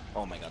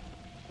 Oh, my God.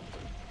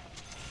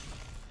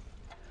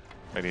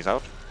 Wait, he's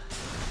out?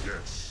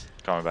 yes.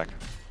 Coming back.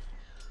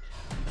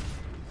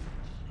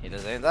 He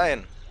just ain't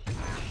dying.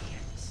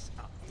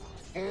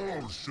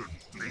 All should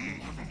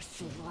bleed.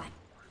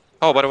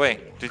 Oh, by the way,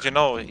 did you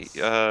know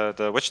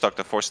the witch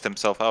doctor forced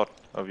himself out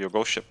of your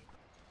ghost ship?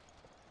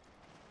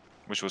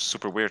 Which was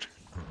super weird.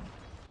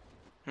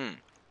 Hmm.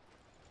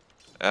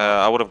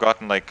 I would have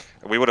gotten like,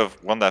 we would have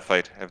won that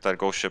fight if that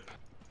ghost ship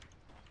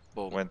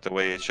Boom. went the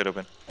way it should have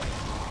been.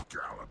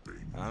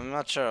 Galloping. I'm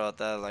not sure about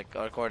that. Like,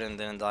 our Cordon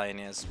didn't die in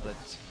his split.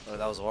 Or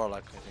that was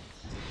Warlock, I think.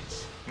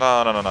 No.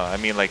 I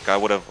mean, like, I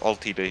would have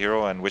ultied the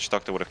hero and witch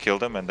doctor would have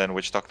killed him, and then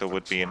witch doctor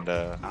would be in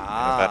a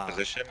bad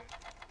position.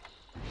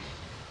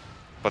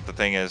 But the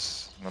thing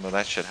is, none of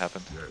that shit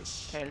happened.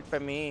 Yes.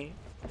 Help me.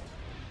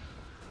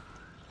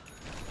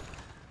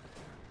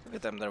 Look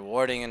at them, they're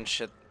warding and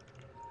shit.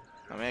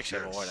 I mean, actually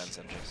have a ward on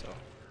sentry, so.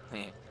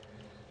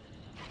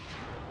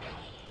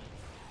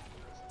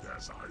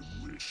 As I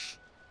wish.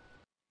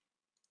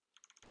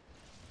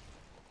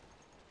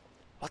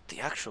 What the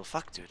actual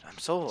fuck, dude? I'm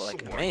so,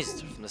 like,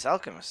 amazed from this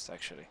alchemist,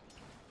 actually.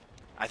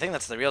 I think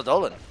that's the real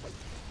Dolan.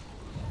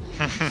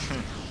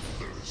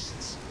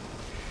 Thirsts.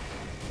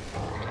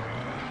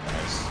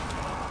 Nice.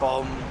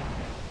 Boom.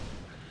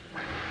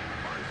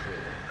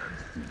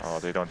 Oh,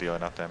 they don't deal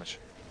enough damage.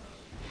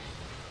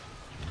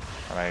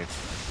 And I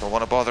don't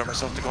want to bother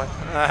myself to go in.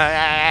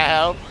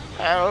 Help!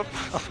 Help!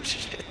 Oh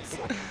shit!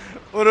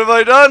 What have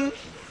I done?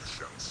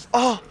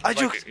 Oh, I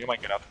juked. You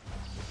might get up.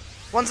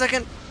 1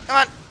 second. Come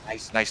on.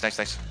 Nice.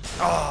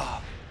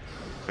 Oh.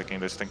 Clicking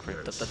this thing for you.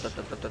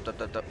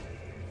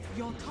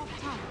 Your top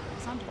tower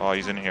is under Oh,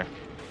 he's in here.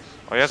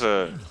 Oh, he has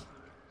a...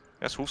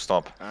 He has hoof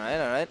stomp. All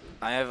right.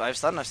 I've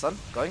stunned.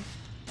 Going.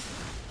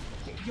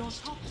 Your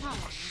top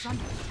tower is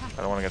under attack.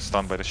 I don't want to get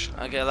stunned by this shit.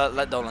 Okay,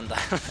 let Dolan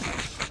die.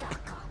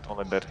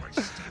 Only dead.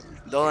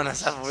 Dolan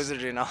has half a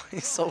wizardry now.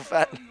 He's so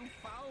fat.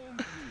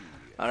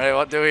 All right,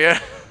 what do we here?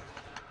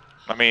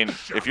 I mean,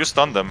 if you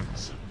stun them,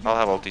 I'll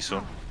have ulti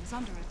soon. Is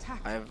under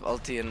attack. I have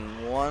ulti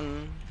in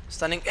 1.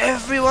 Stunning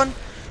everyone.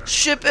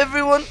 Ship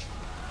everyone.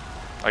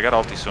 I got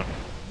ulti soon.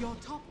 Your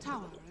top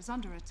tower is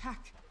under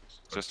attack.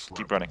 Just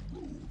keep running.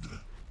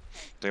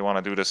 They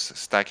want to do this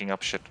stacking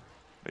up shit.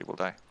 They will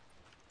die.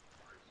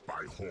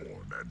 By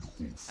horn and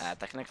hoof.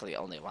 Technically,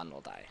 only one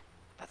will die.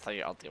 That's how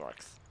your ulti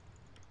works.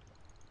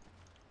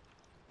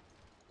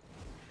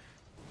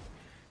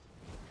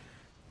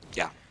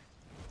 Yeah.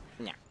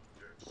 Yeah.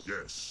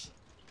 Yes.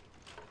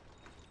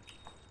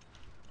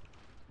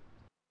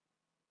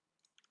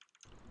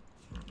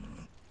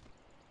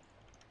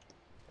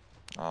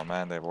 Oh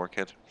man, they have war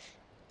kid.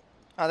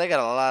 Oh, they got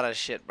a lot of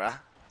shit, bruh.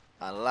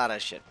 A lot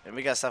of shit. And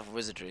we got stuff with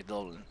wizardry,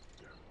 Dolan.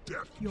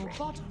 Death. Your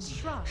bottom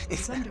shrine is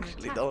He's under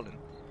actually attack. Dolan.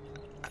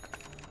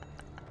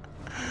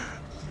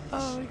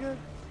 Oh my god.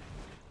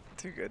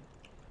 Too good.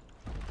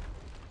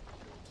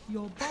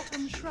 Your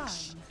bottom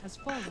shrine has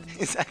fallen.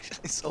 He's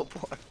actually so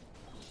poor.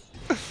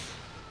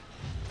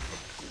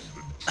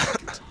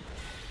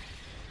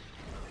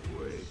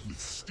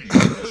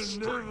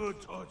 Never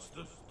touch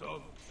the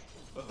stuff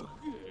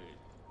again.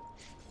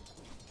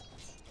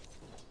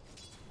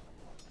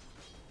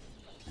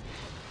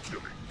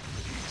 Killing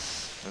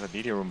peace. There's a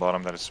DD room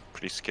bottom that is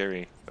pretty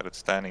scary, that it's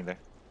standing there.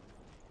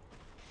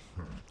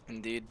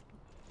 Indeed.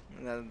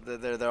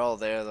 They're all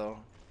there though.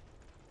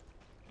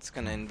 It's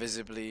gonna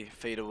invisibly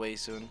fade away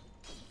soon.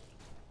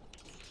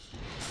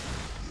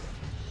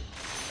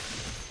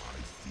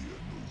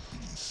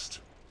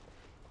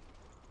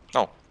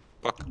 Oh,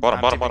 fuck.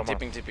 Bottom.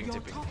 Tipping. Your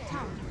top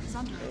tower is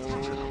under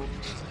attack.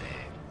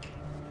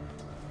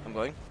 I'm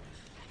going.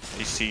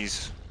 He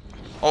sees.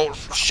 Oh,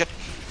 shit.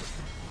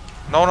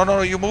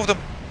 No, you moved him.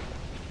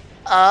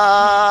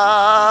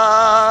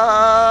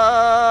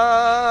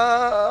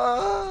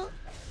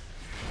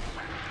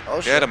 Oh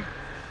shit. Get him.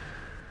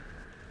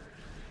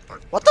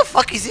 What the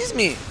fuck? He sees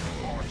me.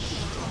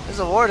 There's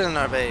a ward in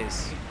our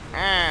base.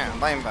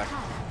 Buy him back.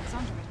 Tower is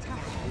under attack.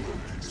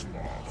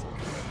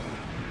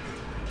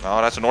 Oh,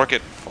 that's an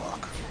orchid.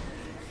 Fuck.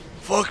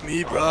 Fuck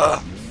me,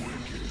 bruh.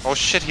 Oh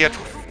shit, he had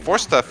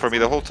force stuff for me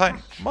the whole time.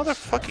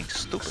 Motherfucking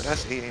stupid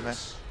ass AA, man.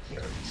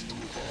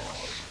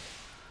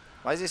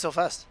 Why is he so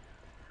fast?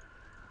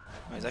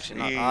 Oh, he's actually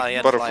not. He Ah, he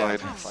had butterflied.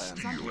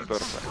 fly.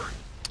 Butterfly.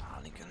 Ah,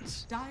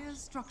 Lincolns.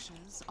 Dire's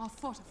structures are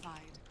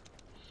fortified.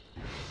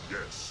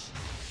 Yes.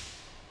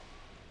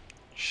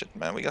 Shit,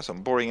 man, we got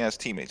some boring ass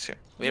teammates here.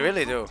 We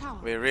really do. Top tower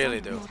We is really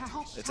under do. attack.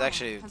 Top It's tower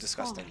actually has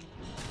disgusting. fallen.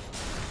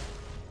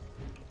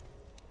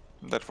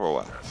 That for a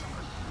while.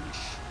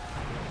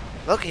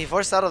 Look, he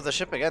forced out of the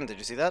ship again. Did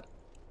you see that?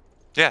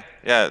 Yeah,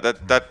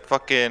 that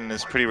fucking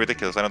is pretty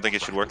ridiculous. I don't think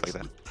it should work like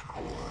that.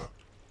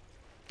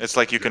 It's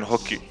like you can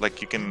hook you,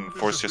 like you can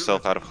force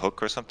yourself out of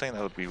hook or something.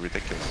 That would be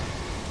ridiculous.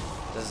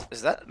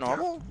 Is that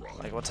normal?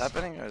 Like, what's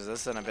happening? Or is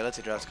this an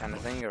ability draft kind of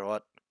thing, or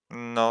what?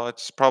 No,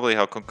 it's probably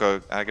how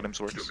Kunkka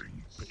Aghanim's works,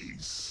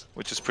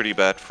 which is pretty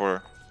bad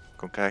for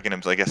Kunkka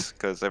Aghanim's, I guess,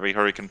 because every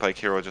Hurricane Pike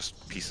hero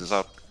just pieces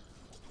out.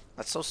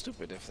 That's so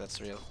stupid if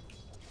that's real.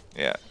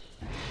 Yeah.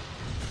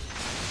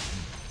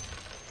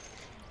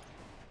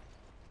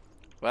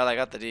 Well, I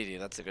got the DD.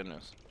 That's the good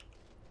news.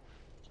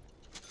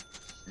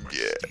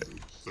 Yeah.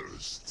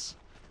 Thirsts.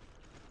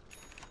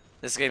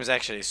 This game's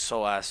actually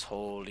so ass.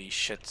 Holy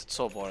shit. It's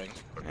so boring.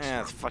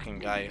 Yeah, the fucking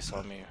guy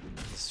saw me.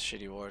 This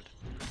shitty ward.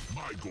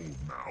 My goal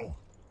now.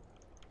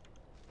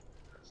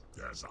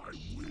 As I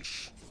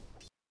wish.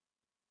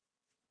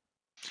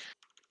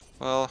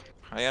 Well,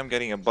 I am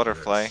getting a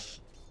butterfly.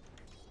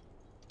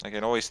 I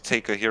can always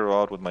take a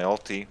hero out with my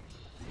ulti.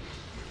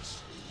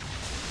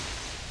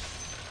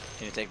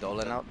 Can you take the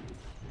Olin out?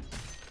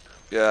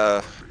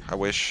 Yeah, I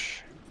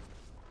wish.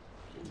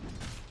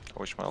 I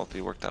wish my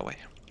ulti worked that way.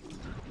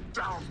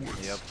 Downward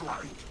Yep. strike.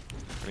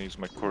 I'm gonna use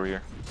my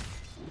courier.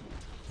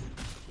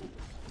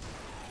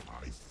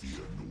 I fear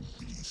no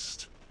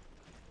beast.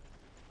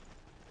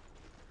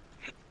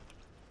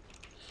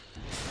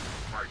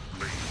 My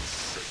blade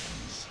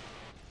sings.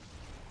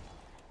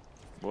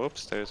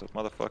 Whoops, there's a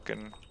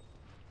motherfucking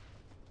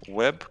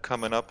web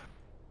coming up.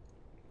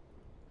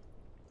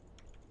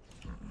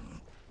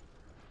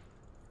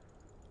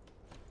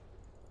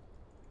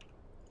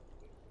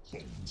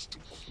 Bones to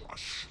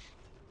crush.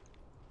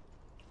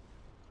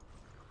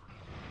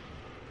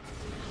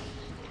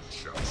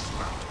 Just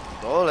now.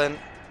 Olin.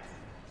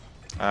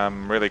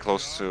 I'm really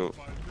close to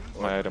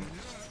my item.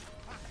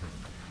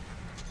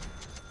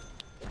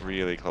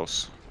 Really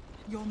close.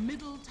 Your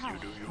middle tower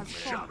has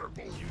fallen.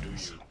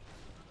 Shatterbones.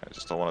 I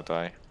just don't want to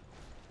die.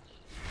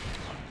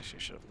 Actually,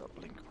 should have got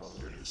Blink.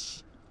 Probably.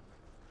 Yes.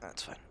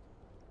 That's fine.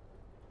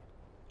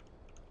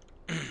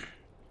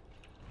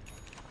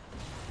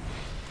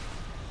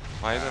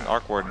 Why isn't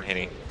Arc Warden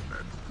hitting?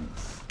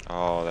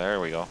 Oh, there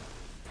we go.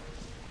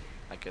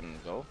 I can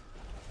go.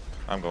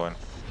 I'm going.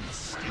 Get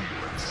some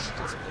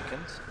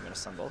Linkens. I'm gonna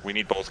stun both. We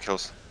need both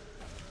kills.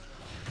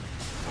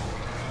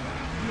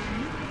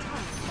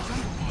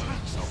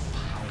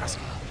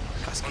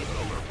 Kaski.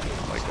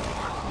 Oh my god.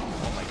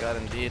 Oh my god,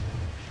 indeed.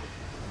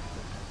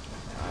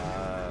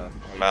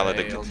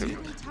 Maledicted failed. too.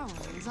 Middle tower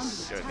is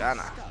under You're attack.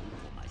 Ghana.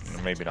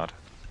 Maybe not.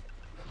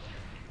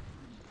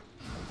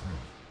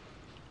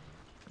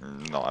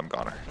 No, I'm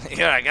goner.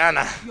 You're a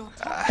Ghana. Your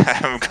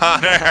top, I'm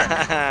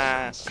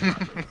goner.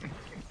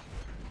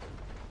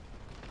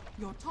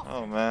 your top Oh,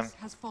 tower man.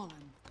 has fallen.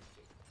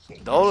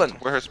 Dolan.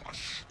 Where's For my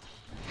purse.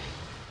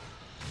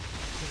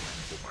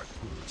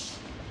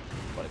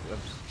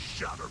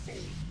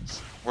 Shatterbones.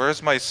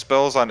 where's my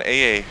spells on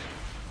AA,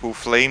 who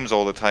flames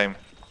all the time?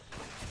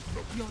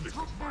 Your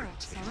top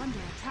barracks are under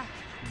attack.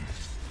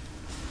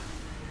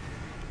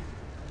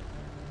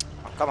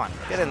 Oh, come on,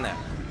 get in there.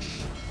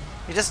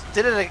 You just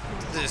did it.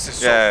 This is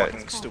so Yeah,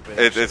 fucking stupid.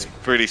 It's actually.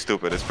 pretty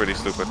stupid. It's pretty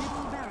stupid.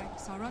 Middle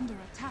barracks are under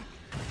attack.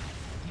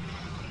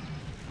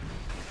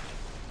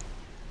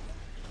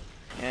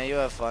 Yeah, you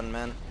have fun,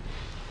 man.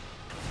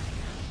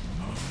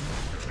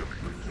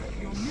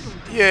 Your middle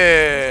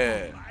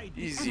Yeah,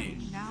 easy,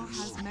 enemy now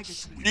has mega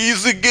creep.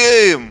 Easy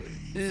game.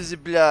 easy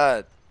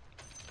blood.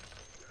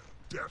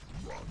 Death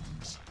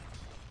runs.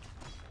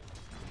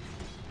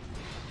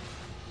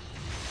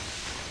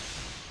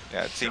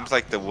 Yeah, it seems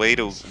like the way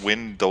to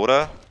win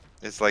Dota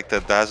is like the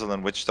Dazzle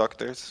and Witch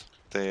Doctors.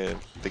 The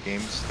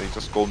games, they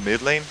just go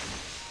mid lane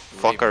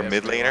fuck our rape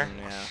mid laner,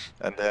 everyone, yeah.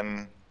 and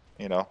then,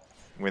 you know,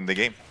 win the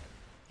game.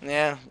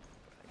 Yeah.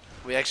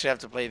 We actually have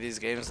to play these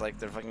games like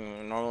they're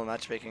fucking normal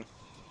matchmaking.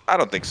 I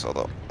don't think so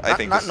though. I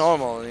think Not this.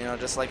 normal, you know,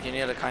 just like you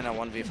need a kind of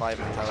 1v5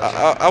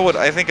 mentality.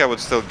 I think I would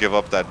still give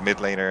up that mid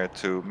laner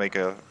to make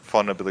a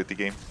fun ability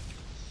game.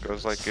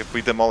 Because like if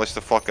we demolish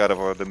the fuck out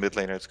of the mid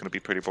laner, it's gonna be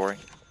pretty boring.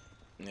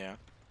 Yeah.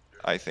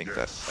 I think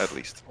that at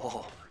least.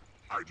 Oh.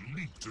 I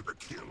leap to the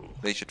kill.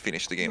 They should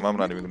finish the game. I'm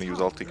not even gonna use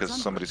ulti because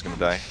somebody's gonna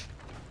die. Ah.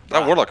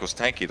 That Warlock was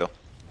tanky though.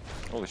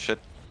 Holy shit.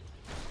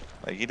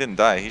 Like he didn't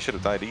die. He should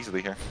have died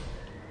easily here.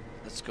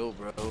 Let's go,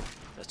 bro.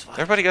 That's fine.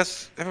 Everybody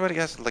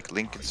has like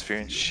Lincoln Sphere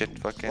and shit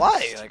fucking.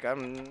 Why? Like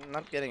I'm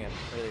not getting it.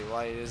 Really?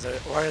 Why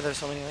are there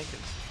so many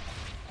Lincolns?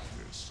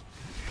 Yes.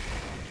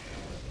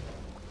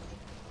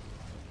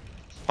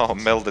 Oh,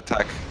 meld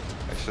attack.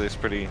 Actually, it's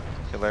pretty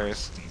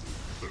hilarious.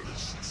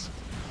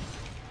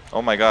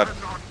 Oh my god. I'm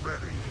not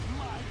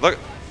ready.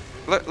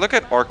 Look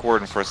at Arc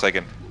Warden for a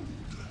second.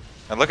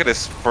 And look at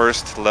his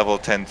first level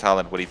 10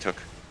 talent, what he took.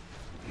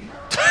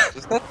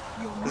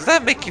 Does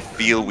that make you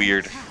feel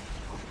weird?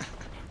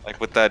 Like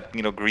with that,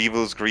 you know,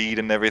 Grievous greed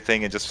and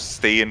everything and just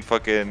stay in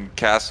fucking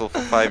castle for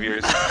 5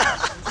 years.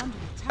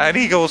 And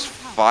he goes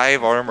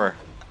 5 armor.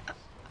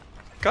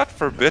 God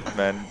forbid,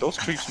 man. Those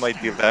creeps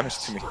might deal damage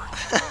to me.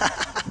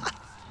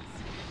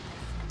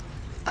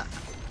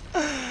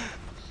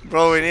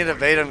 Bro, we need to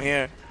bait him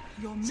here.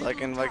 So I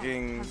can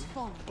fucking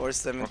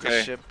force them into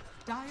Okay. ship.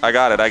 I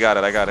got it. I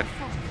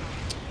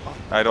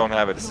don't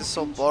have it. This is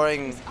so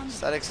boring.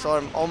 Static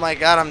storm. Oh my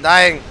god, I'm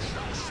dying.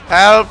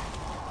 Help!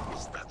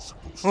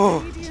 Ooh.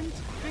 Radiant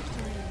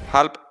victory.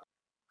 Help.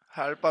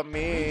 Help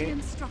me.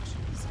 Radiant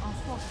structures are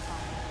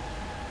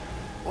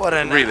fortified. What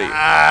an Really?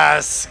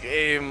 ass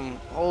game.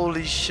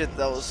 Holy shit,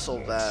 that was so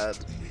bad.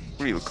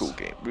 Real cool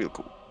game. Real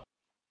cool.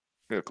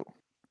 Real cool.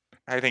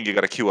 I think you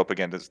gotta queue up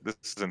again. This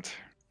isn't. This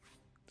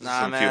Nah,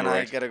 isn't man, funeral I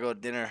right? gotta go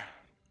dinner.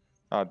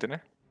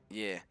 Dinner?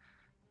 Yeah.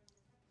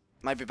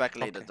 Might be back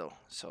later Okay. though.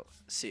 So,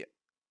 see ya.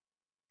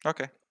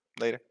 Okay.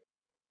 Later.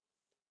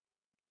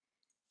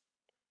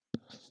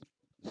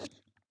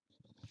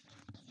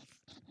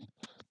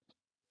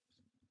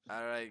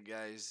 Alright,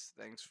 guys.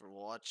 Thanks for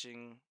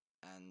watching.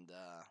 And,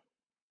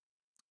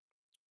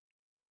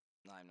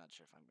 no, I'm not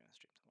sure if I'm gonna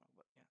stream tomorrow,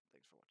 but yeah,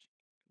 thanks for watching.